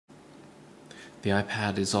The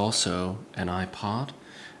iPad is also an iPod,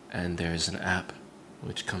 and there's an app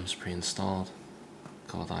which comes pre-installed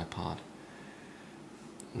called iPod.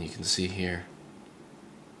 And you can see here,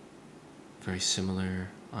 very similar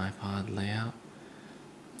iPod layout.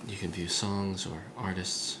 You can view songs or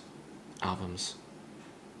artists, albums,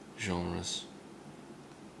 genres,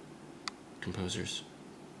 composers.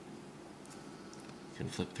 You can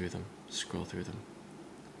flip through them, scroll through them.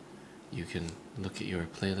 You can look at your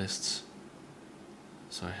playlists.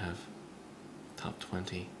 So I have top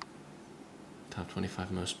 20, top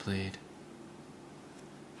 25 most played.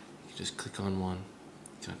 You can just click on one.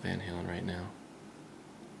 Got Van Halen right now.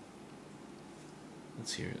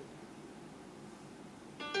 Let's hear it.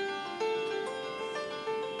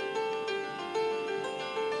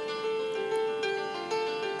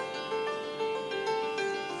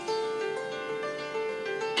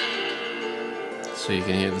 So you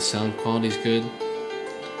can hear the sound quality's good.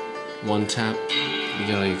 One tap, you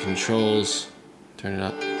get all your controls. Turn it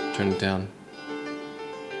up, turn it down.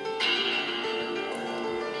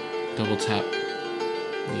 Double tap,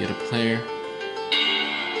 you get a player.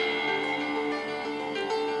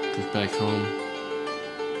 Click back home.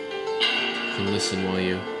 You can listen while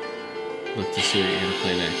you look to see what you're going to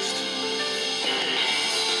play next.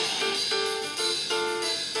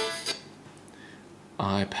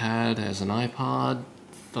 iPad as an iPod,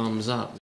 thumbs up.